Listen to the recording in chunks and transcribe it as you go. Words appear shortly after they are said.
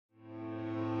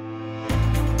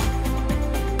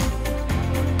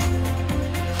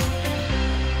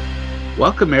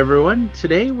Welcome, everyone.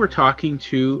 Today we're talking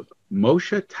to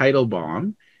Moshe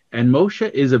Teitelbaum, and Moshe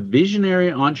is a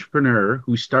visionary entrepreneur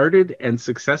who started and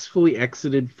successfully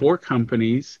exited 4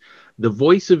 companies, the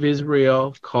voice of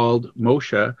Israel called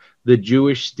Moshe, the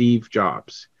Jewish Steve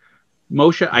Jobs.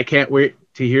 Moshe, I can't wait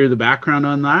to hear the background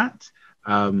on that.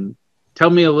 Tell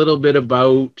me a little bit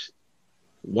about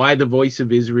why the voice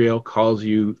of Israel calls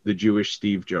you the Jewish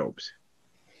Steve Jobs.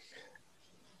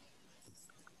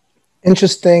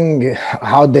 Interesting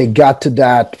how they got to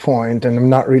that point, and I'm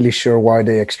not really sure why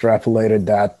they extrapolated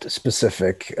that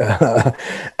specific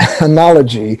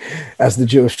analogy as the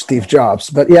Jewish Steve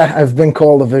Jobs. But yeah, I've been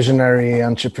called a visionary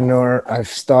entrepreneur. I've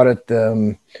started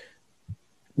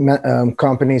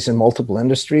companies in multiple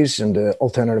industries, in the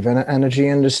alternative energy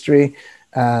industry,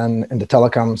 and in the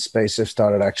telecom space. I've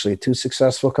started actually 2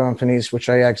 successful companies, which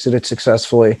I exited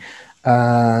successfully,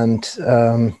 and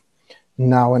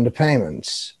now in the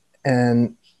payments.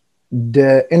 And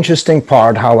the interesting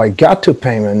part, how I got to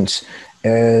payments,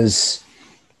 is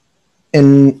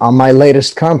on my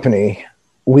latest company,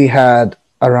 we had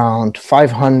around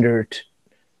 500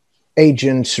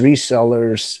 agents,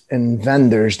 resellers, and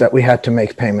vendors that we had to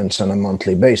make payments on a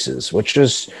monthly basis, which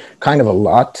is kind of a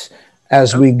lot.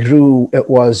 As we grew, it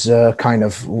was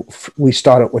we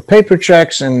started with paper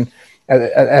checks, and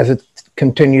as it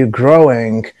continued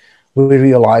growing, we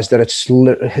realized that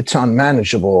it's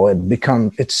unmanageable.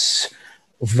 It's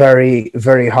very,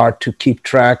 very hard to keep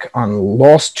track on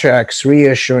lost checks,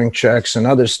 reissuing checks, and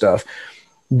other stuff.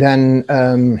 Then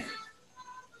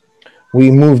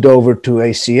we moved over to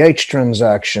ACH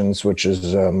transactions, which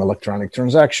is electronic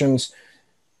transactions.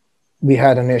 We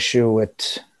had an issue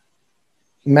with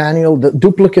the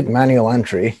duplicate manual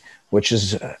entry, which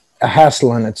is a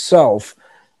hassle in itself.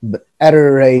 But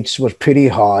error rates were pretty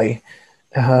high.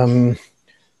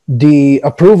 The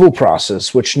approval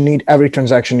process, which every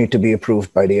transaction need to be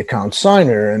approved by the account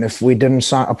signer, and if we didn't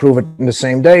approve it in the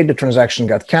same day, the transaction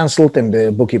got canceled and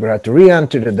the bookkeeper had to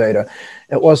re-enter the data.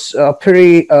 It was a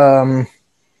pretty, I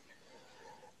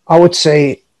would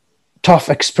say, tough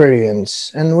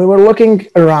experience. And we were looking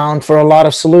around for a lot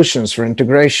of solutions for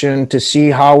integration to see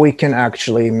how we can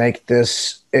actually make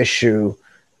this issue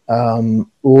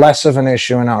less of an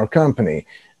issue in our company.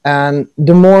 And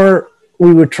the more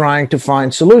we were trying to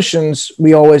find solutions,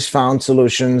 we always found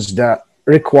solutions that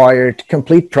required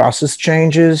complete process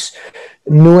changes,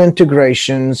 new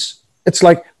integrations. It's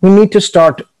like we need to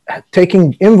start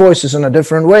taking invoices in a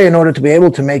different way in order to be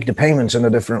able to make the payments in a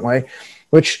different way,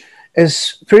 which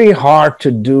is pretty hard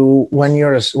to do when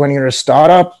you're a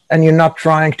startup and you're not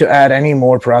trying to add any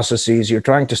more processes. You're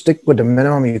trying to stick with the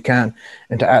minimum you can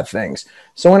and to add things.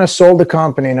 So when I sold the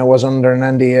company and I was under an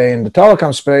NDA in the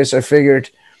telecom space, I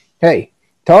figured, hey,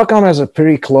 telecom has a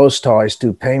pretty close ties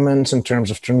to payments in terms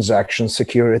of transaction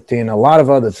security and a lot of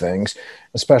other things,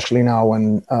 especially now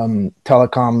when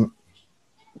telecom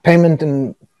payment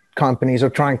and companies are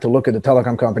trying to look at the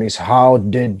telecom companies. How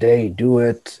did they do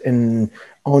it in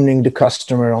owning the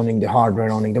customer, owning the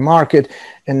hardware, owning the market?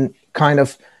 And kind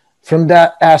of from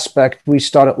that aspect, we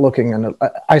started looking, and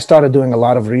I started doing a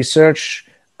lot of research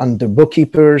under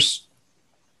bookkeepers,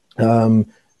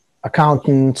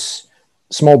 accountants,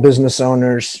 small business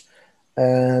owners,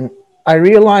 and I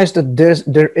realized that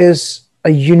there is a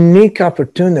unique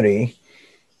opportunity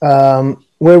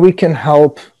where we can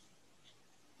help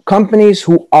companies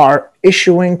who are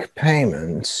issuing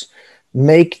payments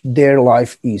make their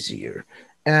life easier.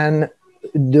 And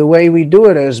the way we do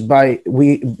it is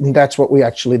that's what we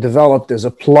actually developed as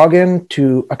a plugin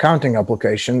to accounting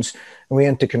applications. And we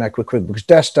interconnect with QuickBooks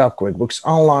Desktop, QuickBooks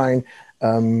Online,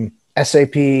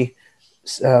 SAP,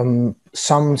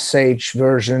 some Sage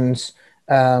versions.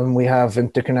 We have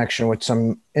interconnection with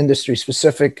some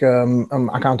industry-specific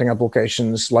accounting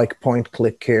applications like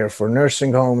Point-Click Care for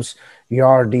nursing homes,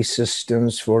 ERD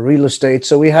systems for real estate.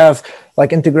 So we have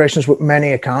like integrations with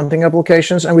many accounting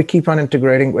applications, and we keep on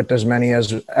integrating with as many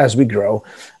as we grow.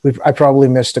 I probably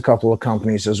missed a couple of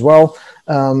companies as well.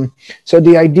 So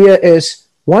the idea is,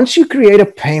 once you create a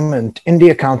payment in the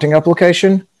accounting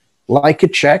application, like a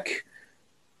check,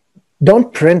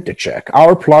 don't print the check.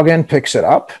 Our plugin picks it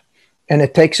up and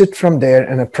it takes it from there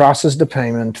and it processes the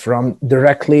payment from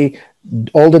directly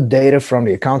all the data from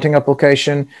the accounting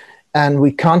application. And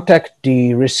we contact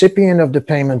the recipient of the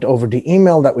payment over the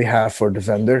email that we have for the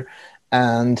vendor,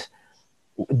 and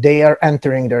they are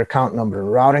entering their account number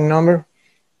and routing number.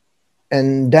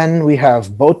 And then we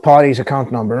have both parties'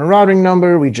 account number and routing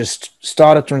number. We just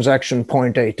start a transaction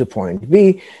point A to point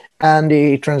B, and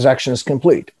the transaction is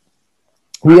complete.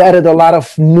 We added a lot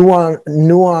of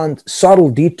nuanced, subtle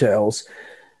details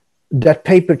that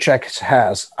paper checks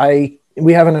has. I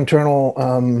we have an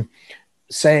internal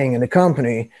saying in the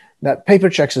company that paper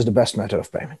checks is the best method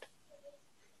of payment.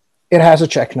 It has a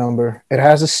check number. It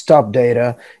has a stub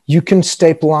data. You can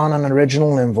staple on an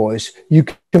original invoice. You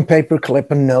can paper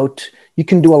clip a note. You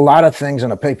can do a lot of things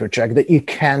on a paper check that you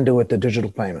can do with the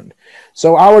digital payment.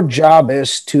 So our job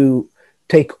is to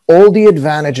take all the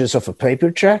advantages of a paper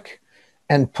check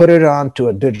and put it onto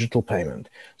a digital payment.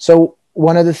 So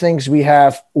one of the things we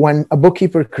have when a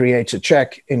bookkeeper creates a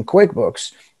check in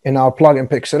QuickBooks and our plugin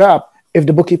picks it up, if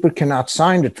the bookkeeper cannot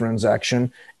sign the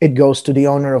transaction, it goes to the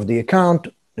owner of the account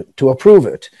to approve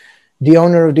it. The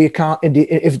owner of the account,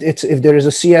 if there is a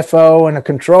CFO and a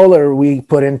controller, we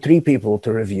put in 3 people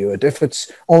to review it. If it's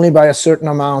only by a certain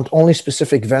amount, only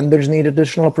specific vendors need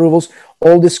additional approvals,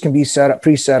 all this can be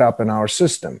pre-set up in our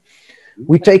system.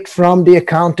 We take from the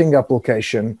accounting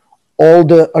application all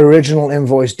the original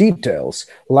invoice details,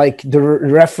 like the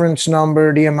reference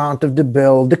number, the amount of the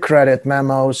bill, the credit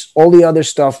memos, all the other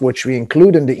stuff which we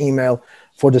include in the email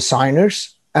for the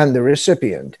signers and the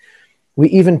recipient. We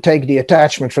even take the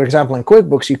attachment. For example, in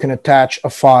QuickBooks, you can attach a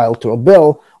file to a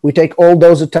bill. We take all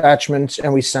those attachments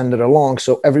and we send it along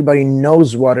so everybody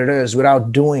knows what it is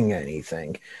without doing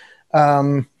anything.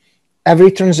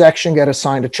 Every transaction gets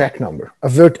assigned a check number, a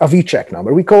VCheck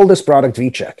number. We call this product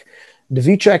VCheck. The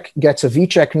VCheck gets a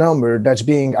VCheck number that's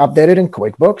being updated in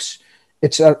QuickBooks.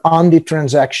 It's on the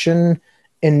transaction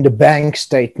in the bank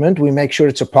statement. We make sure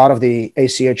it's a part of the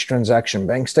ACH transaction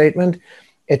bank statement.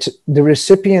 It's the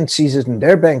recipient sees it in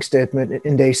their bank statement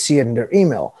and they see it in their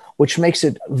email, which makes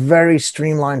it a very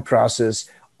streamlined process.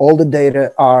 All the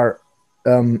data are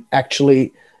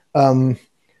actually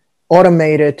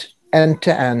automated end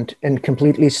to end and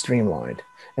completely streamlined.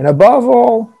 And above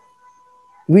all,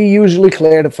 we usually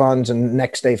clear the funds and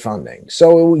next day funding.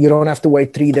 So you don't have to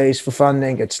wait 3 days for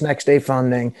funding. It's next day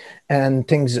funding and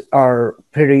things are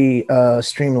pretty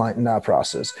streamlined in that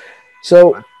process.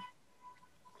 So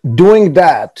doing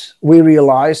that, we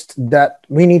realized that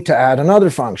we need to add another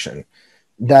function,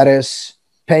 that is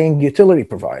paying utility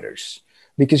providers,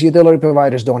 because utility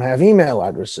providers don't have email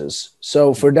addresses.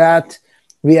 So for that,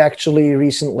 we actually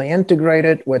recently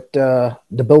integrated with the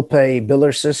bill pay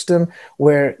biller system,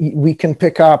 where we can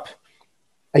pick up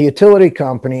a utility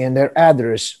company and their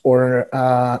address, or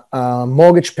a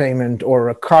mortgage payment or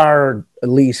a car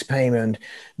lease payment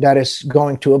that is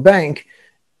going to a bank,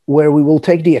 where we will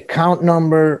take the account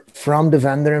number from the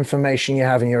vendor information you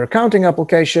have in your accounting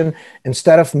application.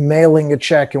 Instead of mailing a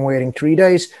check and waiting 3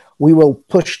 days, we will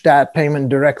push that payment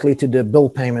directly to the bill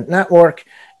payment network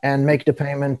and make the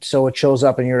payment so it shows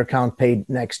up in your account paid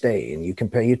next day, and you can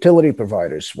pay utility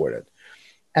providers with it.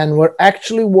 And we're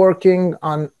actually working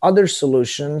on other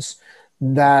solutions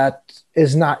that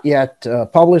is not yet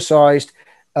publicized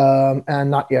and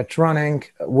not yet running.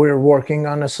 We're working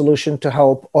on a solution to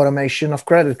help automation of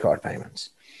credit card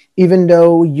payments. Even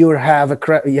though you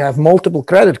have multiple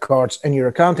credit cards in your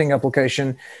accounting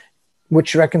application,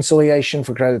 which reconciliation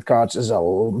for credit cards is a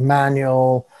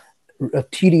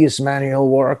tedious manual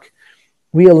work,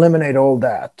 we eliminate all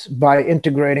that by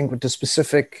integrating with the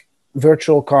specific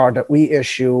virtual card that we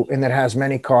issue, and that has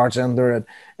many cards under it.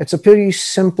 It's a pretty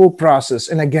simple process.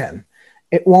 And again,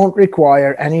 it won't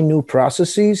require any new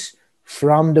processes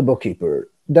from the bookkeeper.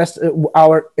 That's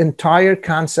our entire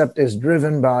concept is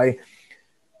driven by,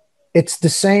 it's the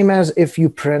same as if you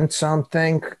print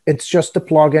something. It's just a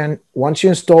plugin. Once you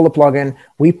install the plugin,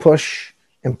 we push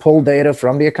and pull data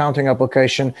from the accounting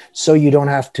application, so you don't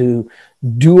have to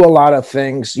do a lot of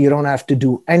things. You don't have to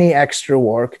do any extra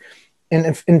work. And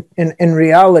if in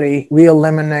reality, we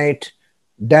eliminate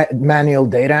that manual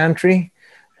data entry,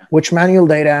 which manual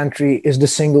data entry is the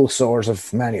single source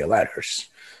of manual errors.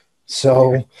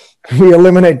 So we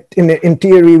eliminate, in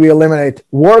theory, we eliminate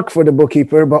work for the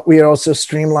bookkeeper, but we also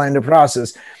streamline the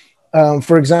process.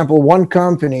 For example, one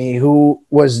company who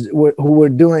were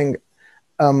doing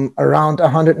around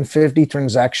 150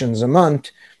 transactions a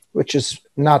month, which is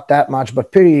not that much,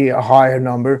 but pretty a higher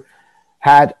number,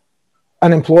 had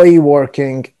an employee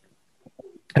working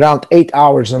around 8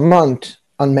 hours a month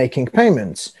on making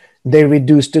payments. They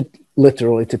reduced it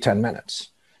literally to 10 minutes.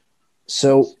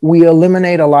 So we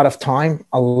eliminate a lot of time,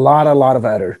 a lot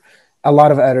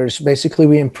of errors. Basically,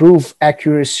 we improve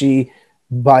accuracy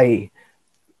by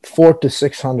 400 to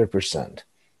 600%,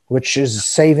 which is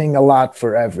saving a lot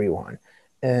for everyone.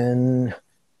 And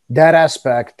that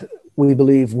aspect, we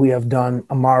believe we have done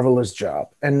a marvelous job.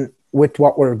 And with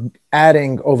what we're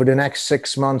adding over the next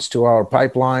 6 months to our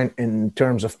pipeline in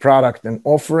terms of product and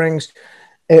offerings,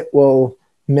 it will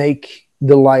make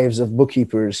the lives of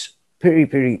bookkeepers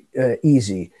pretty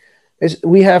easy.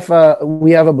 We have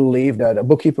a belief that a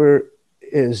bookkeeper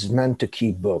is meant to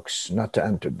keep books, not to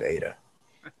enter data.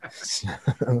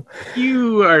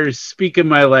 You are speaking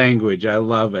my language. I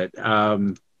love it.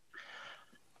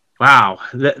 Wow,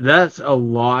 that's a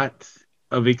lot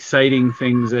of exciting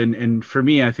things, and for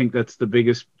me, I think that's the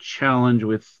biggest challenge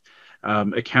with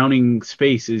accounting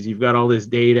space is you've got all this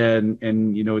data,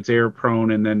 and you know it's error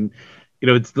prone, and then you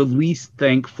know it's the least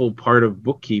thankful part of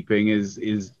bookkeeping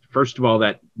is first of all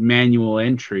that manual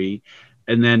entry,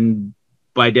 and then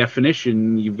by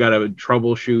definition you've got to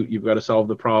troubleshoot, you've got to solve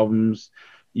the problems,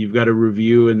 you've got to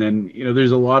review, and then you know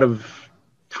there's a lot of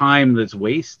time that's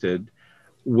wasted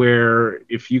where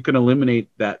if you can eliminate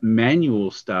that manual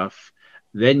stuff,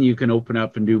 then you can open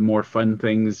up and do more fun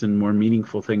things and more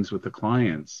meaningful things with the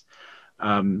clients.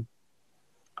 Um,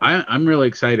 I'm really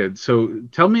excited. So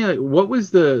tell me, like, what was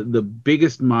the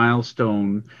biggest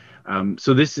milestone?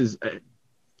 So this is,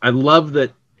 I love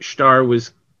that SHTAR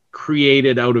was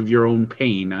created out of your own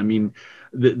pain. I mean,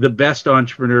 the best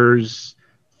entrepreneurs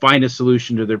find a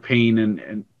solution to their pain,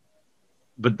 and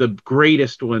but the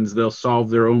greatest ones, they'll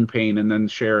solve their own pain and then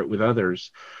share it with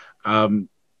others. Um,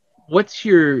 what's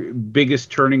your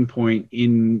biggest turning point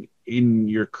in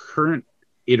your current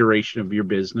iteration of your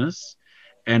business,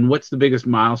 and what's the biggest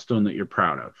milestone that you're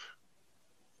proud of?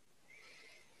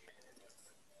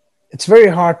 It's very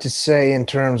hard to say in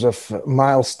terms of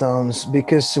milestones,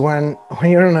 because when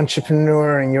you're an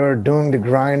entrepreneur and you're doing the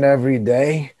grind every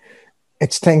day,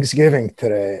 it's Thanksgiving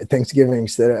today.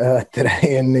 Thanksgiving's today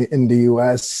in the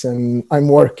U.S. and I'm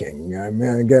working.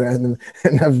 And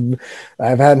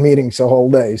I've had meetings the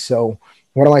whole day. So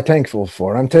what am I thankful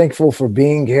for? I'm thankful for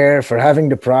being here, for having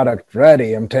the product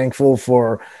ready. I'm thankful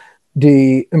for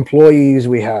the employees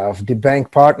we have, the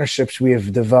bank partnerships we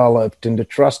have developed, and the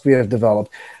trust we have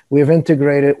developed. We have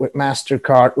integrated with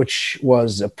MasterCard, which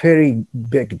was a pretty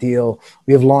big deal.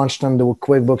 We have launched on the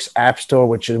QuickBooks App Store,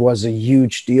 which was a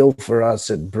huge deal for us.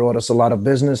 It brought us a lot of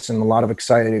business and a lot of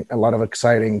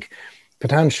exciting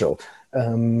potential.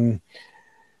 To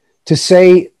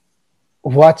say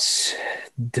what's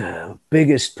the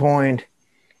biggest point,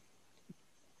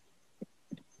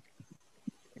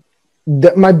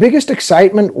 my biggest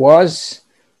excitement was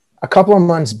a couple of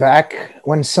months back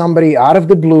when somebody out of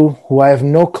the blue, who I have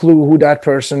no clue who that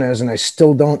person is, and I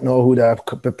still don't know who that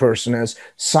person is,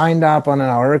 signed up on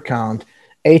our account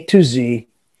A to Z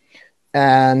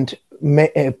and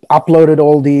uploaded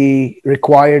all the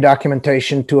required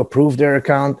documentation to approve their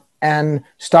account and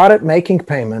started making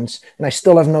payments. And I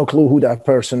still have no clue who that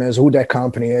person is, who that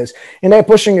company is. And they're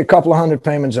pushing a couple of hundred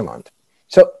payments a month.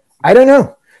 So I don't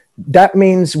know. That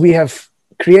means we have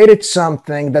created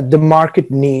something that the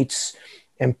market needs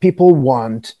and people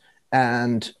want,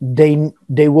 and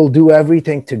they will do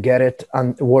everything to get it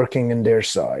working in their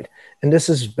side. And this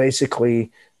is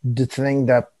basically the thing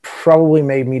that probably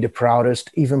made me the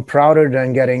proudest, even prouder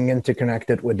than getting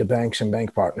interconnected with the banks and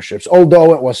bank partnerships,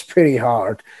 although it was pretty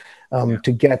hard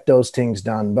to get those things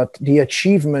done. But the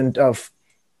achievement of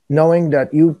knowing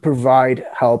that you provide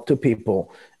help to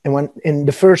people. And when in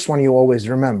the first one, you always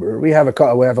remember, we have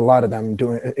a lot of them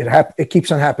doing it. It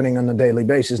keeps on happening on a daily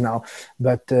basis now,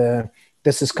 but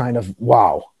this is kind of,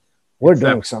 wow, we're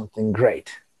doing something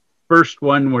great. First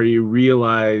one where you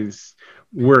realize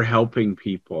we're helping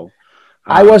people.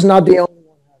 I was not the only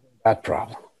one having that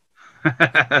problem.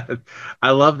 I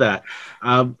love that.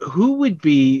 Who would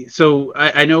be, so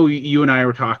I know you and I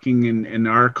were talking, and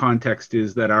our context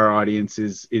is that our audience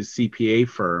is CPA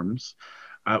firms.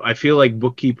 I feel like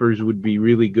bookkeepers would be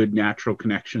really good natural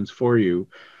connections for you.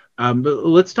 But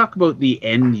let's talk about the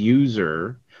end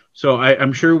user. So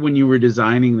I'm sure when you were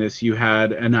designing this, you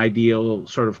had an ideal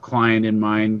sort of client in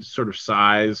mind, sort of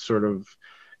size, sort of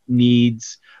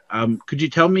needs. Could you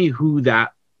tell me who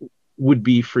that would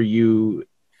be for you?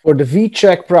 For the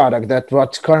VCheck product that's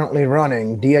what's currently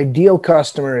running, the ideal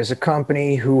customer is a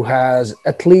company who has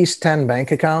at least 10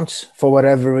 bank accounts for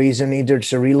whatever reason. Either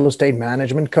it's a real estate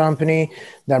management company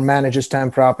that manages 10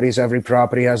 properties, every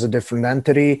property has a different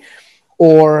entity,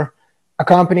 or a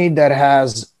company that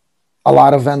has a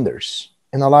lot of vendors.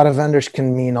 And a lot of vendors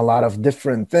can mean a lot of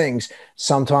different things.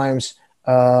 Sometimes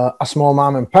a small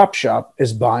mom and pop shop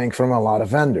is buying from a lot of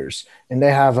vendors, and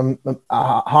they have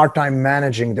a hard time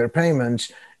managing their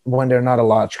payments when they're not a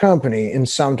large company. And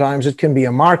sometimes it can be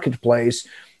a marketplace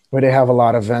where they have a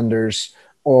lot of vendors,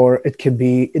 or it could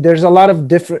be, there's a lot of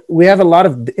different, we have a lot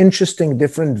of interesting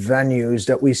different venues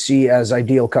that we see as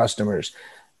ideal customers.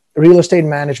 Real estate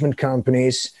management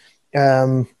companies,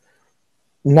 nonprofit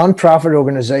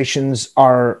organizations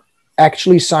are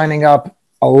actually signing up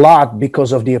a lot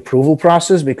because of the approval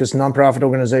process, because nonprofit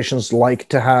organizations like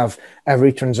to have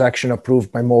every transaction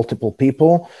approved by multiple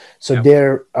people. So Yeah.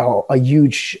 they're a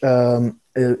huge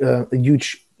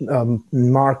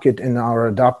market in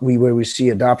our where we see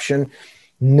adoption.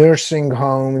 Nursing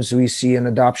homes, we see an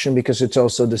adoption because it's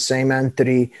also the same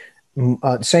entity,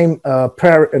 same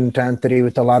parent entity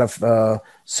with a lot of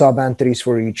sub entities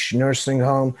for each nursing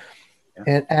home.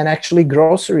 And actually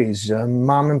groceries,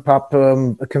 mom and pop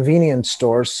convenience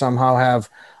stores somehow have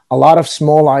a lot of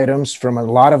small items from a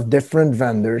lot of different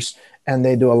vendors, and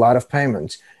they do a lot of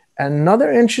payments.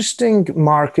 Another interesting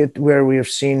market where we have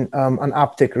seen an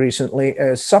uptick recently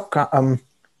is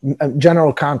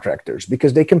general contractors,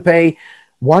 because they can pay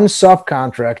one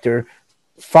subcontractor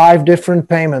 5 different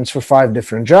payments for 5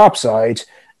 different job sites,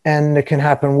 and it can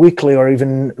happen weekly or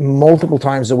even multiple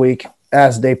times a week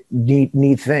as they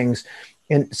need things.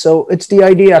 And so it's the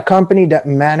idea, a company that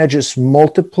manages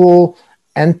multiple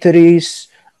entities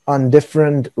on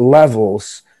different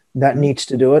levels that needs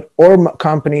to do it, or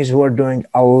companies who are doing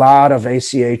a lot of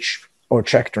ACH or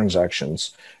check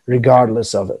transactions,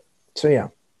 regardless of it. So, yeah.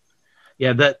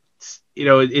 Yeah, that's,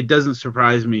 it doesn't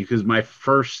surprise me, because my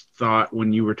first thought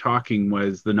when you were talking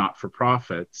was the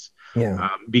not-for-profits, Yeah.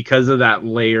 because of that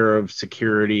layer of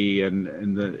security and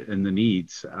the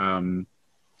needs.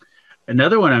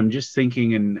 Another one I'm just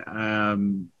thinking,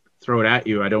 and throw it at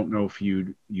you. I don't know if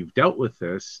you've dealt with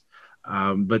this,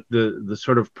 but the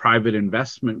sort of private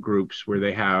investment groups where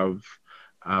they have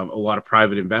a lot of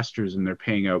private investors, and they're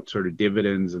paying out sort of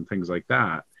dividends and things like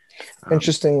that.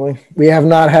 Interestingly, we have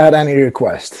not had any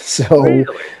requests. So Really?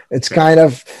 it's Okay. kind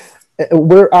of,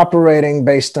 we're operating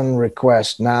based on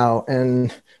request now.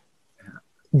 And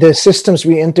the systems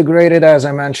we integrated, as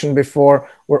I mentioned before,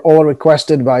 were all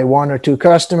requested by 1 or 2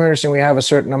 customers, and we have a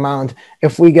certain amount.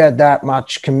 If we get that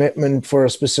much commitment for a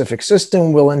specific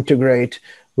system, we'll integrate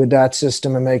with that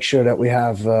system and make sure that we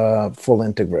have full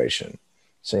integration.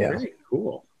 So, yeah. Very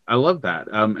cool. I love that.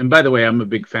 And by the way, I'm a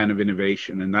big fan of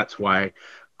innovation, and that's why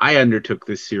I undertook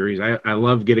this series. I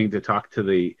love getting to talk to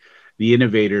the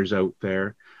innovators out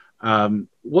there.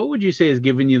 What would you say has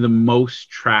given you the most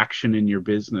traction in your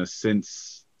business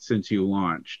since you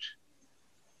launched?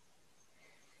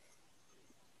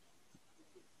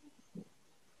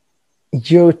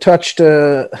 You touched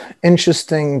a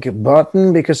interesting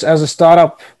button, because as a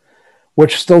startup, we're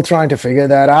still trying to figure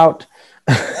that out.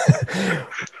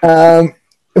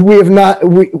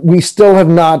 We still have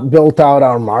not built out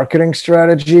our marketing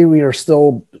strategy. We are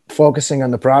still focusing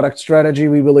on the product strategy.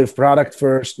 We believe product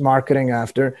first, marketing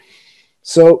after.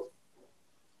 So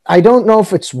I don't know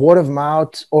if it's word of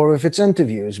mouth or if it's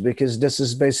interviews, because this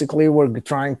is basically, we're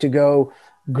trying to go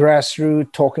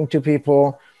grassroots, talking to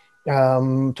people,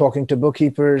 talking to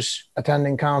bookkeepers,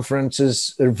 attending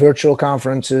conferences, virtual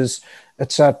conferences,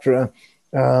 etc.,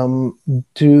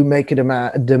 to make it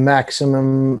the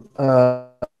maximum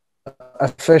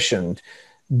efficient.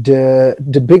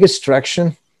 The biggest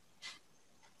traction,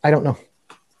 I don't know.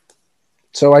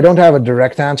 So I don't have a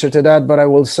direct answer to that, but I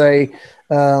will say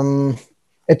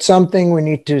it's something we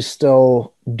need to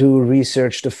still do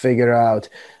research to figure out.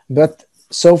 But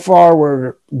so far,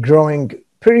 we're growing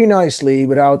pretty nicely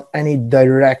without any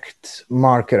direct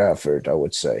market effort, I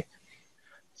would say.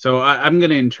 So I'm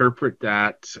going to interpret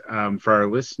that for our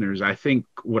listeners. I think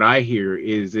what I hear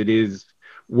is it is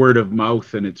word of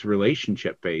mouth, and it's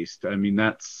relationship based. I mean,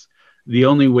 that's the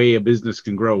only way a business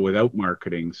can grow without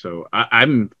marketing. So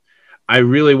I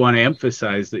really want to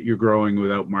emphasize that you're growing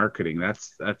without marketing.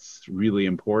 That's really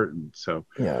important. So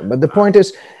Yeah, but the point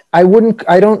is, I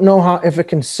don't know how, if I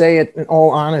can say it in all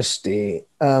honesty,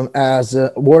 as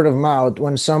a word of mouth,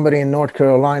 when somebody in North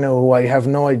Carolina, who I have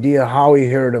no idea how he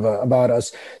heard about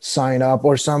us, sign up,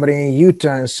 or somebody in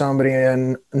Utah and somebody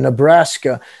in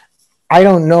Nebraska. I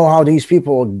don't know how these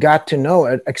people got to know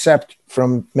it, except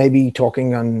from maybe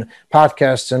talking on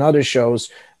podcasts and other shows,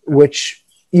 which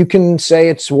you can say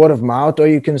it's word of mouth, or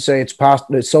you can say it's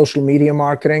social media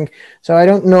marketing. So I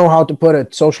don't know how to put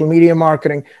it, social media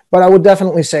marketing, but I would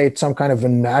definitely say it's some kind of a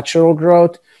natural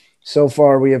growth. So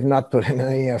far, we have not put in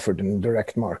any effort in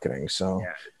direct marketing. So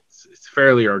yeah, it's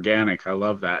fairly organic. I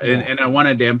love that. yeah. And I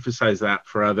wanted to emphasize that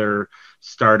for other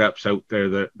startups out there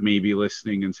that may be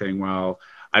listening and saying, well,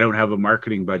 I don't have a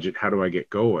marketing budget. How do I get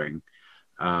going?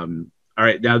 All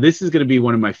right. Now, this is going to be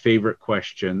one of my favorite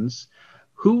questions.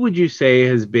 Who would you say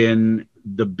has been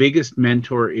the biggest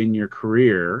mentor in your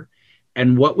career,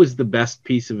 and what was the best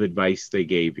piece of advice they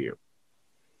gave you?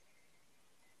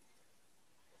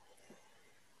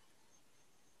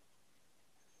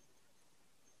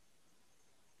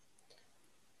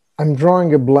 I'm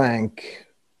drawing a blank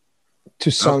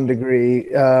to some degree.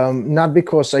 Not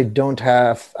because I don't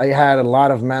have, I had a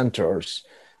lot of mentors,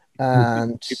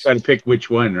 and You try to pick which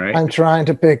one, right? I'm trying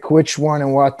to pick which one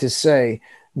and what to say.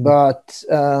 But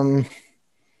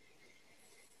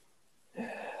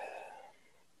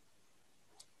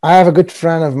I have a good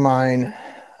friend of mine,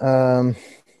 Chaim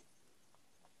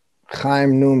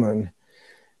Newman.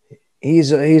 He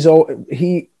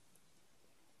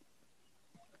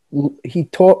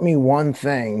taught me one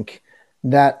thing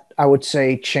that I would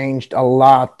say changed a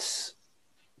lot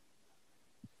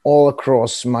all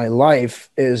across my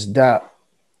life, is that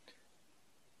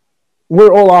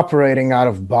we're all operating out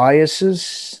of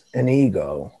biases and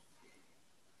ego.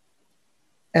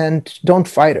 And don't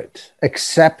fight it.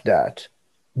 Accept that,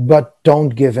 but don't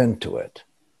give in to it.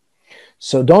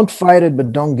 So don't fight it,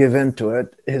 but don't give in to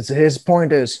it. His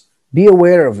point is, be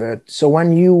aware of it. So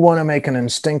when you want to make an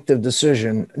instinctive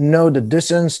decision, know that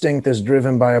this instinct is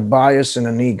driven by a bias and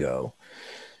an ego.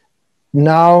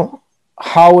 Now,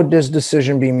 how would this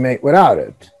decision be made without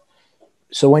it?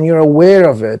 So when you're aware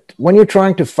of it, when you're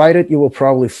trying to fight it, you will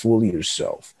probably fool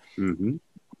yourself. Mm-hmm.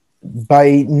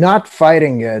 By not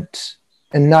fighting it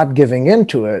and not giving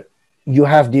into it, you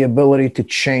have the ability to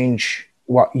change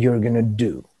what you're going to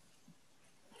do.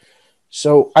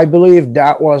 So I believe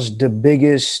that was the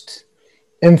biggest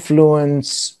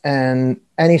influence and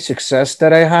any success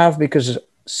that I have, because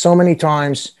so many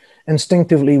times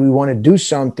instinctively we want to do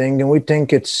something and we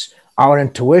think it's our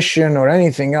intuition or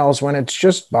anything else, when it's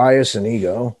just bias and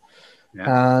ego.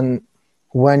 Yeah. And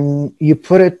when you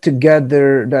put it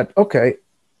together that, okay,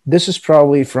 this is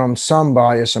probably from some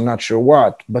bias, I'm not sure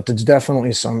what, but it's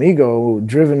definitely some ego,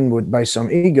 driven by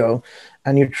some ego,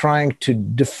 and you're trying to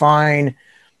define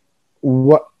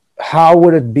how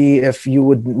would it be if you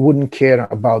wouldn't care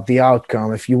about the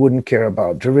outcome, if you wouldn't care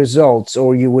about the results,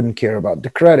 or you wouldn't care about the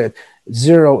credit,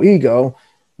 zero ego,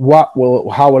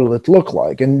 how will it look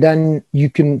like? And then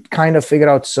you can kind of figure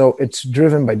out, so it's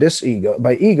driven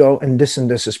by ego, and this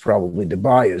is probably the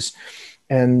bias.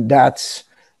 And that's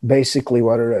basically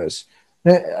what it is.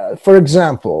 For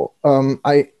example,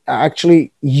 I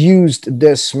actually used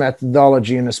this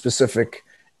methodology in a specific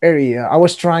area. I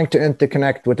was trying to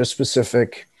interconnect with a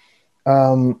specific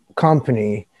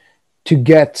company to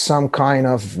get some kind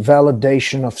of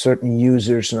validation of certain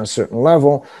users on a certain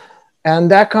level.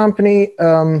 And that company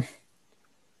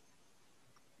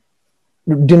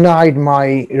denied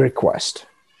my request.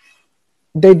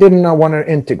 They didn't want to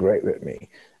integrate with me.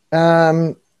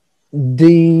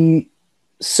 The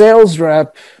sales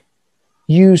rep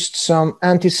used some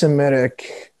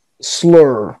anti-Semitic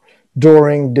slur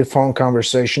during the phone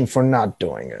conversation for not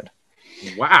doing it.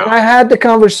 Wow. And I had the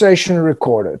conversation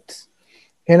recorded.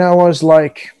 And I was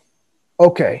like,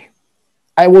 okay,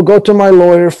 I will go to my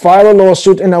lawyer, file a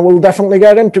lawsuit, and I will definitely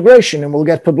get integration, and we'll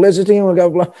get publicity, and we'll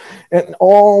get blah, and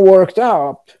all worked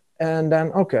out. And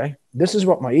then, okay, this is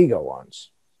what my ego wants.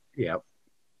 Yep.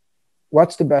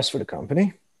 What's the best for the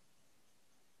company?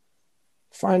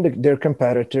 Find their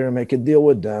competitor, make a deal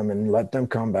with them, and let them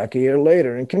come back a year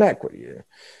later and connect with you.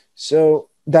 So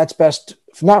that's best,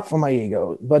 not for my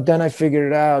ego. But then I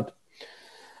figured out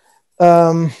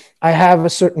I have a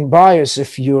certain bias.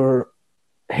 If you're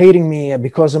hating me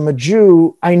because I'm a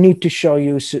Jew, I need to show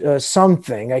you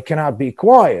something. I cannot be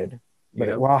quiet. But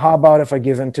yep. Well, how about if I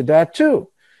give in to that too?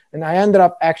 And I ended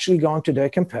up actually going to their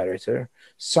competitor,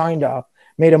 signed up,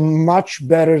 made a much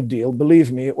better deal.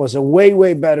 Believe me, it was a way,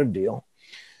 way better deal.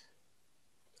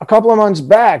 A couple of months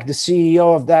back, the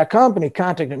CEO of that company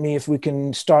contacted me if we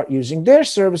can start using their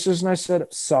services. And I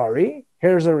said, sorry,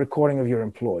 here's a recording of your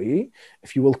employee.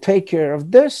 If you will take care of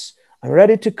this, I'm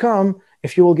ready to come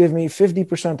if you will give me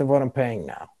 50% of what I'm paying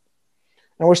now.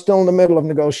 And we're still in the middle of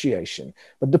negotiation.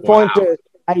 But the point is,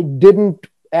 I didn't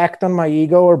act on my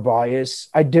ego or bias.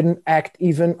 I didn't act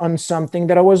even on something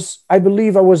that I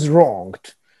believe I was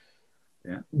wronged.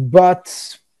 Yeah.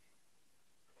 But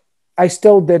I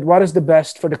still did what is the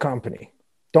best for the company.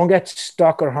 Don't get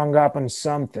stuck or hung up on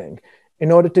something.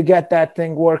 In order to get that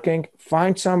thing working,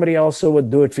 find somebody else who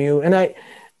would do it for you. And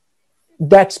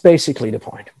that's basically the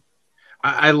point.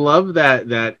 I love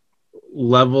that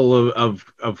level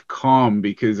of calm,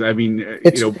 because I mean,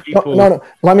 people. No.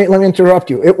 Let me interrupt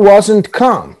you. It wasn't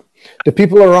calm. The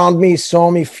people around me saw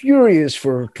me furious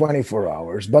for 24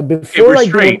 hours, but before I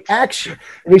do an action,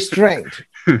 restraint.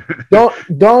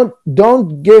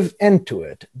 Don't give into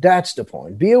it. That's the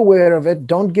point. Be aware of it.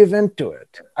 Don't give into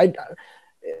it.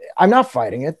 I'm not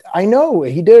fighting it. I know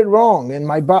he did it wrong, and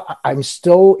I'm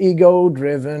still ego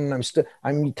driven.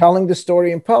 I'm telling the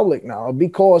story in public now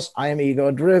because I am ego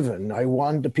driven. I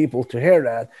want the people to hear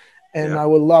that, And Yeah. I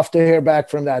would love to hear back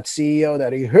from that CEO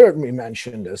that he heard me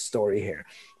mention this story here,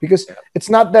 because Yeah. it's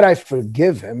not that I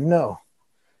forgive him, no,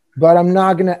 but I'm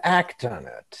not going to act on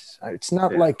it. It's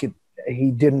not Yeah. like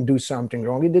he didn't do something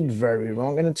wrong. He did very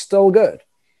wrong, and it's still good.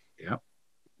 Yeah.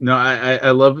 No,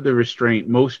 I love the restraint.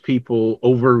 Most people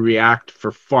overreact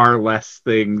for far less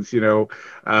things.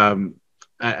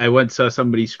 I once saw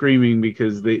somebody screaming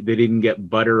because they didn't get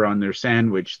butter on their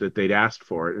sandwich that they'd asked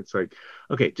for. It's like,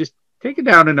 okay, just take it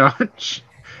down a notch.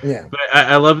 Yeah. But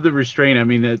I love the restraint. I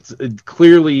mean,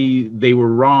 clearly they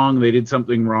were wrong. They did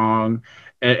something wrong.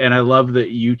 And I love that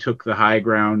you took the high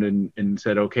ground and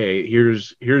said, okay,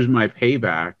 here's my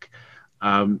payback.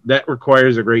 That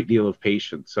requires a great deal of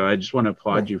patience. So I just want to Yeah.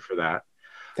 applaud you for that.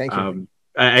 Thank you.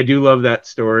 I do love that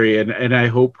story, and I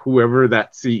hope whoever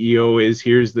that CEO is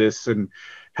hears this and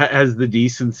has the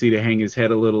decency to hang his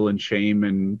head a little in shame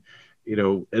and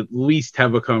at least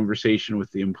have a conversation with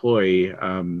the employee.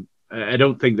 I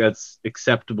don't think that's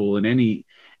acceptable in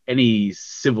any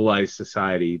civilized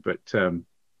society, but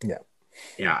Yeah.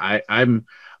 yeah, I'm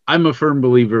a firm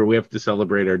believer we have to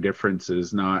celebrate our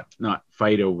differences, not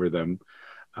fight over them.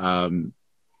 Um,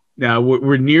 Now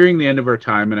we're nearing the end of our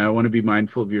time, and I want to be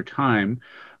mindful of your time.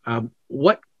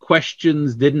 What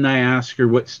questions didn't I ask, or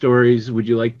what stories would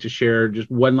you like to share? Just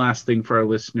one last thing for our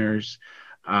listeners.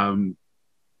 Um,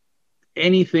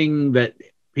 Anything that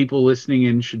people listening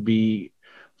in should be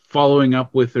following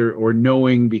up with or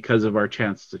knowing because of our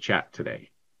chance to chat today?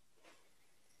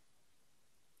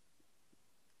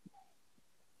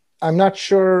 I'm not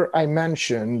sure I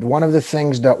mentioned one of the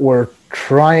things that we're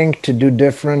trying to do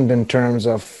different in terms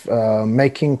of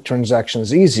making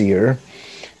transactions easier,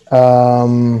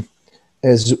 um,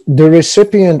 is the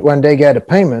recipient, when they get a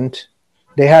payment,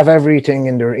 they have everything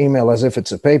in their email as if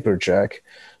it's a paper check,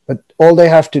 but all they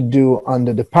have to do on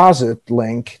the deposit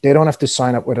link, they don't have to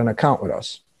sign up with an account with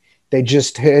us. They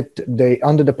just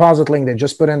on the deposit link, they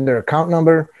just put in their account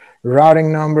number,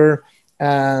 routing number,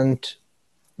 and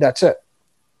that's it.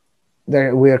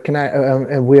 We're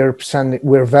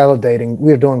validating,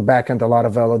 we're doing backend a lot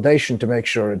of validation to make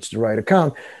sure it's the right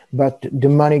account, but the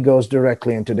money goes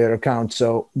directly into their account.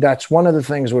 So that's one of the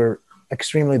things we're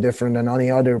extremely different than any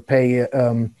other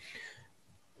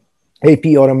AP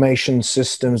automation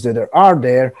systems that are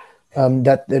there,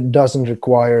 that it doesn't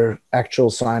require actual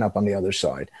sign up on the other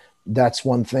side. That's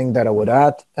one thing that I would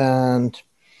add. And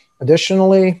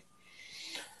additionally,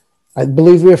 I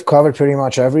believe we have covered pretty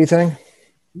much everything.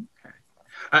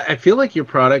 I feel like your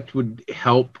product would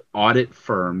help audit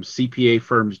firms, CPA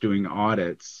firms doing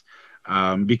audits,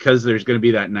 because there's going to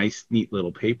be that nice, neat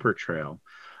little paper trail.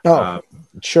 Oh,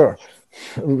 sure.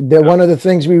 One of the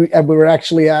things we were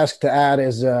actually asked to add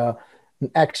is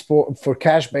export for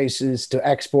cash basis to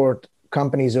export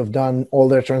companies who've done all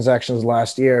their transactions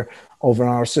last year over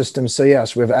our system. So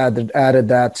yes, we've added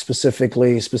that specific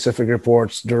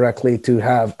reports directly to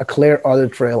have a clear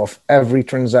audit trail of every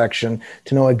transaction,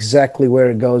 to know exactly where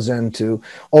it goes into.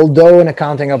 Although in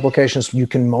accounting applications you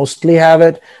can mostly have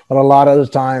it, but a lot of the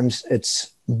times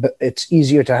it's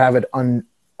easier to have it on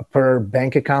a per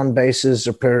bank account basis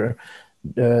or per.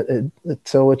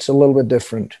 So it's a little bit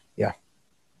different. Yeah.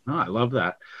 Oh, I love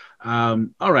that. All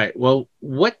right. Well,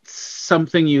 what's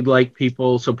something you'd like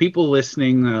people, so people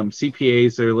listening,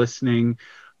 CPAs that are listening,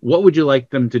 what would you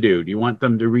like them to do? Do you want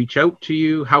them to reach out to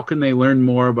you? How can they learn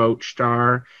more about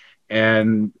SHTAR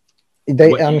and what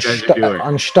you guys are doing?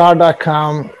 On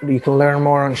SHTAR.com, you can learn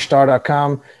more on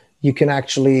SHTAR.com. You can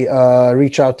actually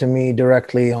reach out to me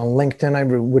directly on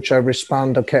LinkedIn, which I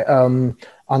respond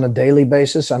on a daily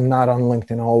basis. I'm not on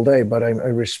LinkedIn all day, but I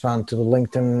respond to the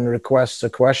LinkedIn requests or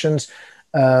questions.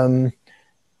 And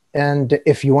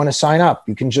if you want to sign up,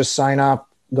 you can just sign up.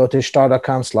 Go to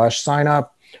shtar.com/sign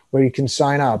up, where you can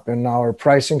sign up. And our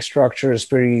pricing structure is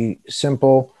pretty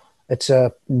simple.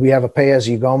 We have a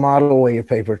pay-as-you-go model where you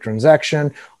pay per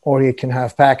transaction, or you can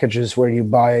have packages where you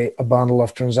buy a bundle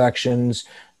of transactions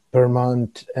per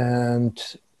month,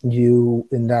 and you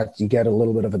get a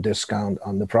little bit of a discount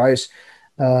on the price.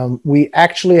 We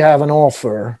actually have an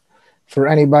offer for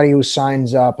anybody who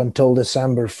signs up until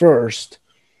December 1st,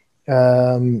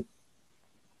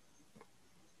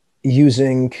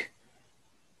 using,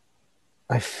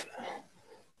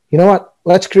 you know what?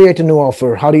 Let's create a new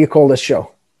offer. How do you call this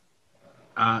show?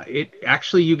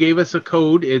 You gave us a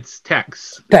code. It's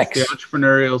TEX. TEX. It's the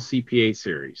Entrepreneurial CPA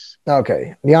Series.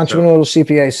 Okay, the Entrepreneurial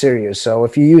CPA Series. So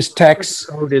if you use TEX,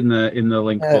 code in the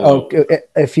link below.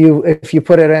 If you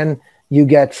put it in, you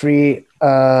get free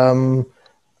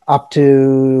up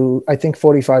to, I think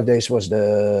 45 days was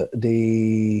the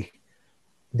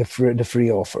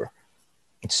free offer.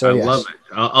 So I yes. love it.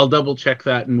 I'll double check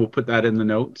that and we'll put that in the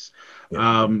notes.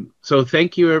 Yeah. So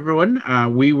thank you, everyone.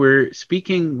 We were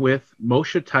speaking with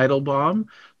Moshe Teitelbaum,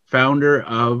 founder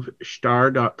of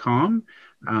SHTAR.com.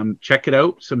 Check it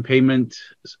out. Some payment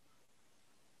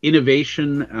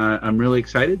innovation. I'm really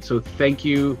excited. So thank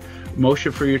you,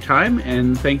 Moshe, for your time.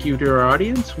 And thank you to our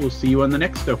audience. We'll see you on the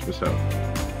next episode.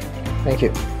 Thank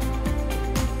you.